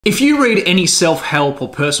If you read any self-help or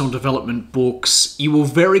personal development books, you will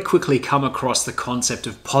very quickly come across the concept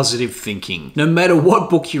of positive thinking. No matter what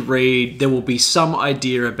book you read, there will be some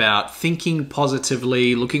idea about thinking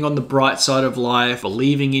positively, looking on the bright side of life,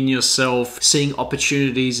 believing in yourself, seeing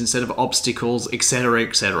opportunities instead of obstacles, etc.,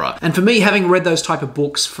 etc. And for me, having read those type of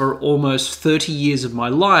books for almost 30 years of my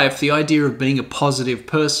life, the idea of being a positive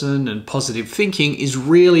person and positive thinking is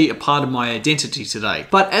really a part of my identity today.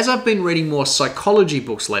 But as I've been reading more psychology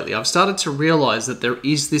books lately, I've started to realize that there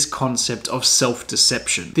is this concept of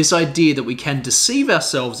self-deception. This idea that we can deceive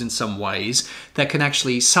ourselves in some ways that can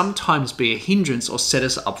actually sometimes be a hindrance or set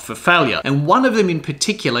us up for failure. And one of them in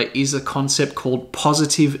particular is a concept called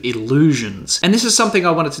positive illusions. And this is something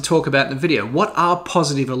I wanted to talk about in the video. What are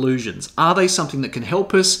positive illusions? Are they something that can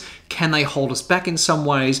help us? Can they hold us back in some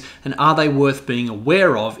ways? And are they worth being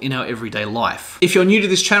aware of in our everyday life? If you're new to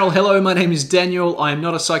this channel, hello, my name is Daniel. I am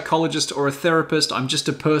not a psychologist or a therapist. I'm just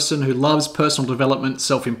a person who loves personal development,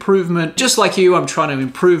 self-improvement. Just like you, I'm trying to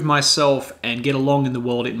improve myself and get along in the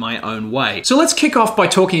world in my own way. So let's kick off by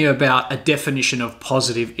talking about a definition of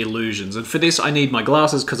positive illusions. And for this, I need my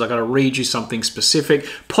glasses because I got to read you something specific.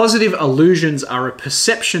 Positive illusions are a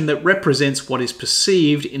perception that represents what is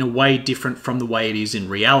perceived in a way different from the way it is in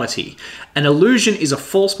reality. An illusion is a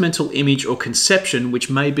false mental image or conception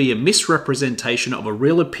which may be a misrepresentation of a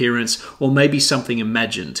real appearance or may be something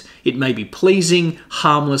imagined. It may be pleasing,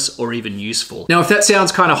 harmless, or even useful. Now, if that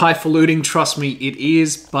sounds kind of highfalutin, trust me, it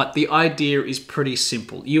is, but the idea is pretty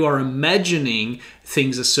simple. You are imagining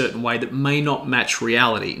things a certain way that may not match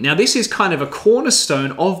reality. Now, this is kind of a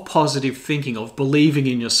cornerstone of positive thinking, of believing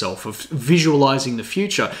in yourself, of visualizing the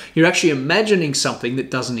future. You're actually imagining something that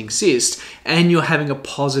doesn't exist, and you're having a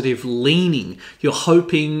positive leaning. You're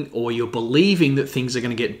hoping or you're believing that things are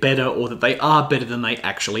going to get better or that they are better than they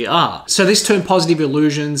actually are. So this term positive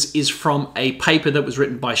illusions is from a paper that was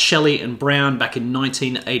written by Shelley and Brown back in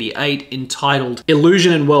 1988 entitled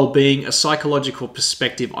Illusion and Wellbeing, A Psychological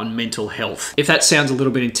Perspective on Mental Health. If that sounds a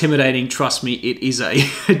little bit intimidating, trust me, it is a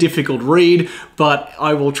difficult read, but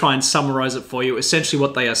I will try and summarize it for you. Essentially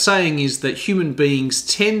what they are saying is that human beings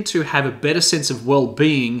tend to have a better sense of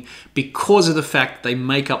well-being because of the fact they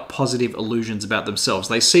make up positive illusions about themselves.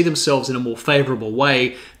 They see themselves in a more favorable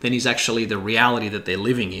way than is actually the reality that they're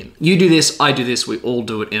living in. You do this, I do this, we all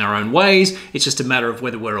do it in our own ways. It's just a matter of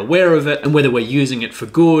whether we're aware of it and whether we're using it for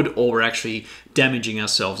good or we're actually damaging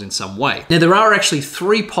ourselves in some way. Now, there are actually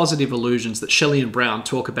 3 positive illusions that Shelley and Brown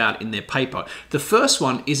talk about in their paper. The first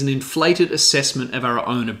one is an inflated assessment of our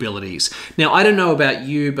own abilities. Now, I don't know about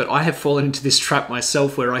you, but I have fallen into this trap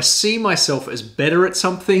myself where I see myself as better at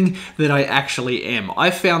something than I actually am.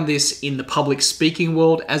 I found this in the public speaking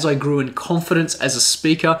world. As I grew in confidence as a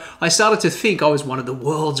speaker, I started to think I was one of the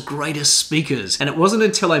world's greatest speakers. And it wasn't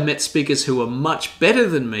until I met speakers who were much better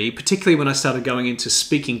than me, particularly when I started going into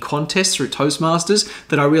speaking contests through Toastmasters,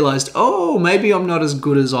 that I realized, oh, maybe I'm not as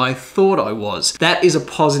good as I thought I was. That is a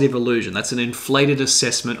positive illusion. That's an inflated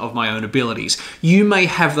assessment of my own abilities. You may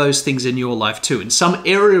have those things in your life too. In some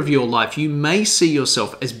area of your life, you may see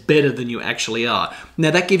yourself as better than you actually are.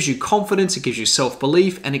 Now, that gives you confidence, it gives you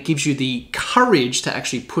self-belief, and it gives you the courage to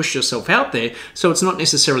actually push yourself out there. So it's not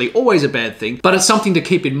necessarily always a bad thing, but it's something to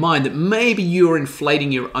keep in mind that maybe you're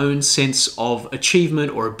inflating your own sense of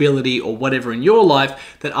achievement or ability or whatever in your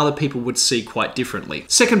life that other people would see quite differently.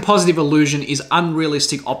 Second positive illusion is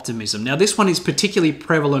unrealistic optimism. Now, this one is particularly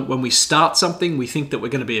prevalent when we start something. We think that we're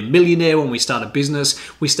going to be a millionaire when we start a business,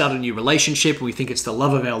 we start a new relationship, and we think it's the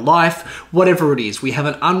love of our life. Whatever it is, we have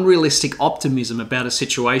an unrealistic optimism about a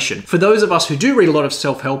situation. For those of us who do read a lot of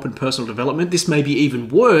self-help and personal development, this may be even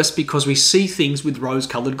worse because we see things with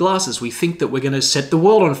rose-colored glasses. We think that we're going to set the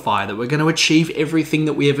world on fire, that we're going to achieve everything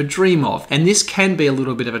that we ever dream of. And this can be a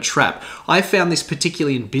little bit of a trap. I found this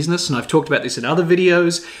particularly in business, and I've talked about this in other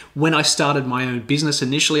videos. When I started my own business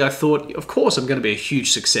initially, I thought, of course, I'm going to be a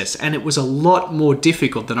huge success. And it was a lot more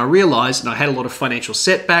difficult than I realized. And I had a lot of financial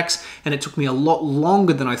setbacks, and it took me a lot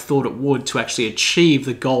longer than I thought it would to actually achieve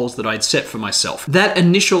the goals that I'd set for myself. That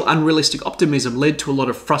initial unrealistic optimism led to a lot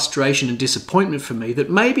of frustration and disappointment for me that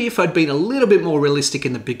maybe if I'd been a little bit more realistic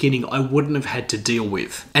in the beginning, I wouldn't have had to deal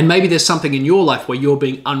with. And maybe there's something in your life where you're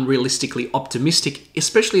being unrealistically optimistic,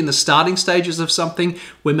 especially in the starting stages of something,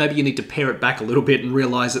 where maybe you need to pare it back a little bit and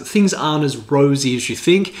realize that things aren't as rosy as you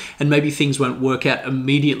think, and maybe things won't work out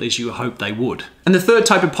immediately as you hoped they would. And the third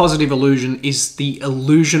type of positive illusion is the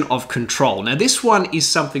illusion of control. Now, this one is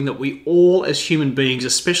something that we all as human beings,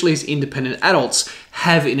 especially as independent adults,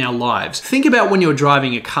 have in our lives. Think about when you're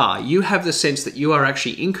driving a car. You have the sense that you are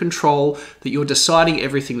actually in control, that you're deciding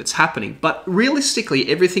everything that's happening. But realistically,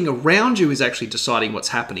 everything around you is actually deciding what's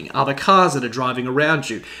happening. Other cars that are driving around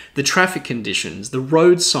you, the traffic conditions, the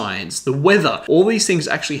road signs, the weather, all these things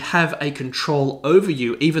actually have a control over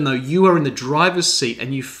you, even though you are in the driver's seat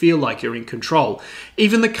and you feel like you're in control.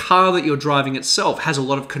 Even the car that you're driving itself has a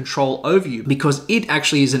lot of control over you because it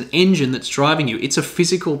actually is an engine that's driving you. It's a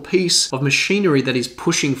physical piece of machinery that is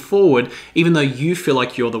pushing forward, even though you feel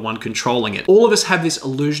like you're the one controlling it. All of us have this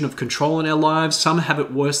illusion of control in our lives. Some have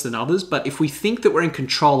it worse than others, but if we think that we're in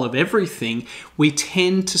control of everything, we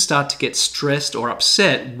tend to start to get stressed or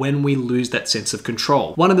upset when we lose that sense of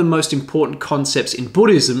control. One of the most important concepts in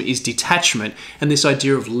Buddhism is detachment and this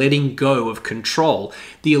idea of letting go of control.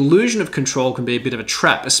 The illusion of control can be a bit of a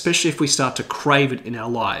trap, especially if we start to crave it in our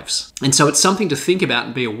lives. And so it's something to think about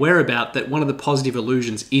and be aware about, that one of the positive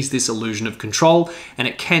illusions is this illusion of control, and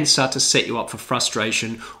it can start to set you up for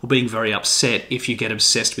frustration or being very upset if you get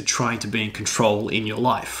obsessed with trying to be in control in your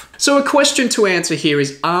life. So a question to answer here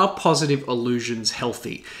is, are positive illusions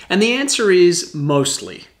healthy? And the answer is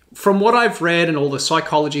mostly. From what I've read and all the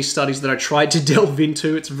psychology studies that I tried to delve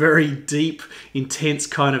into, it's very deep, intense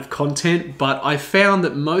kind of content, but I found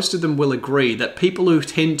that most of them will agree that people who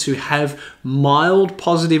tend to have mild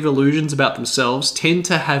positive illusions about themselves tend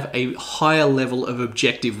to have a higher level of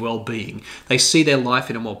objective well-being. They see their life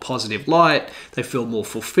in a more positive light, they feel more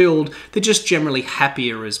fulfilled, they're just generally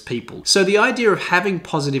happier as people. So the idea of having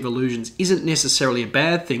positive illusions isn't necessarily a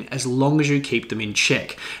bad thing as long as you keep them in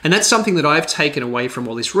check. And that's something that I've taken away from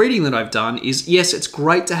all this reading that I've done is, yes, it's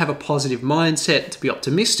great to have a positive mindset, to be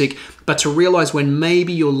optimistic, but to realize when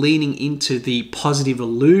maybe you're leaning into the positive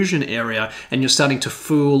illusion area and you're starting to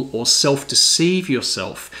fool or self-deceive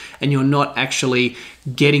yourself and you're not actually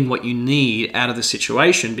getting what you need out of the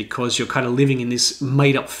situation because you're kind of living in this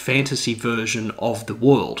made-up fantasy version of the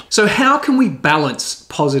world. So how can we balance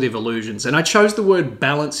positive illusions? And I chose the word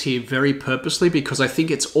balance here very purposely because I think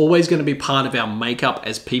it's always going to be part of our makeup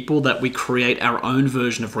as people that we create our own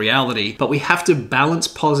version of reality, but we have to balance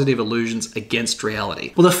positive illusions against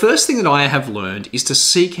reality. Well, the first thing that I have learned is to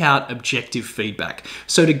seek out objective feedback.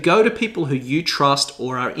 So to go to people who you trust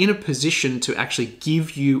or are in a position to actually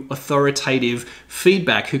give you authoritative feedback,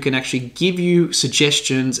 who can actually give you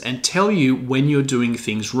suggestions and tell you when you're doing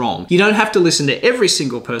things wrong. You don't have to listen to every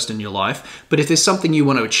single person in your life, but if there's something you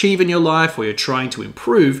want to achieve in your life or you're trying to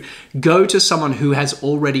improve, go to someone who has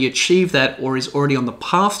already achieved that or is already on the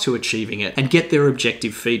path to achieving it and get their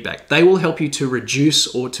objective feedback. They will help you to reduce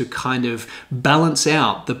or to kind of balance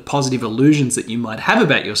out the positive illusions that you might have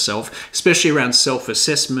about yourself, especially around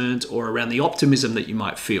self-assessment or around the optimism that you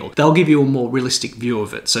might feel. They'll give you a more realistic view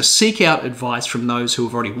of it. So seek out advice from those who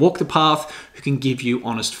have already walked the path, who can give you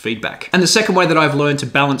honest feedback. And the second way that I've learned to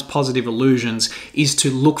balance positive illusions is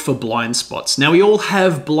to look for blind spots. Now, we all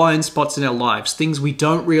have blind spots in our lives, things we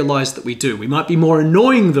don't realize that we do. We might be more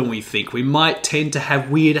annoying than we think. We might tend to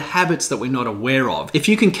have weird habits that we're not aware of. If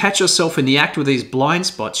you can catch yourself in the act with these blind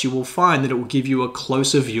spots, you will find that it will give you a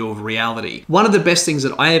closer view of reality. One of the best things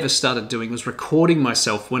that I ever started doing was recording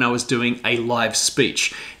myself when I was doing a live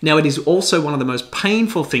speech. Now, it is also one of the most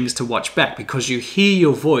painful things to watch back because you hear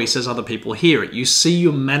your voice as other people hear it. You see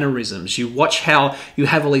your mannerisms. You watch how you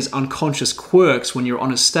have all these unconscious quirks when you're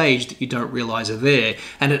on a stage that you don't realize are there,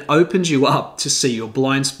 and it opens you up to see your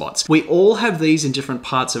blind spots. We all have these in different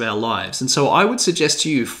parts of our lives, and so I would suggest to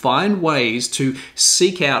you, find ways to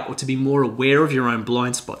seek out or to be more aware of your own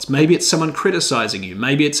blind spots. Maybe it's someone criticizing you.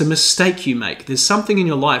 Maybe it's a mistake you make. There's something in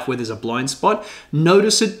your life where there's a blind spot.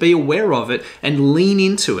 Notice it, be aware of it, and lean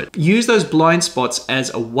into it. Use those blind spots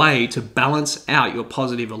as a way to balance out your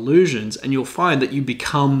positive illusions, and you'll find that you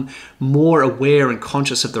become more aware and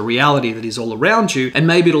conscious of the reality that is all around you, and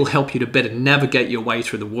maybe it'll help you to better navigate your way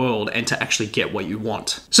through the world and to actually get what you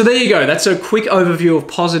want. So there you go. That's a quick overview of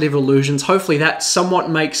positive illusions. Hopefully that somewhat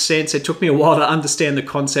makes sense. It took me a while to understand the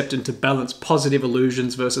concept and to balance positive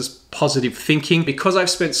illusions versus positive thinking. Because I've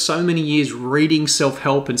spent so many years reading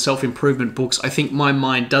self-help and self-improvement books, I think my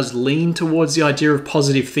mind does lean towards the idea of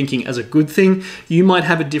positive thinking as a good thing. You might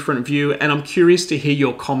have a different view, and I'm curious to hear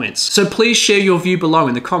your comments. So please share your view below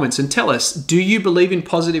in the comments and tell us, do you believe in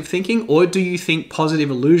positive thinking, or do you think positive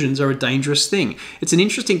illusions are a dangerous thing? It's an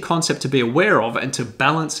interesting concept to be aware of and to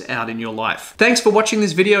balance out in your life. Thanks for watching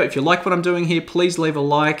this video. If you like what I'm doing here, please leave a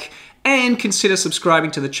like. and consider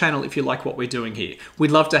subscribing to the channel if you like what we're doing here.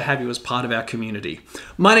 We'd love to have you as part of our community.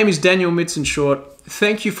 My name is Daniel Midson-Short.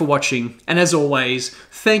 Thank you for watching, and as always,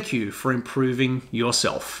 thank you for improving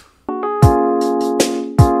yourself.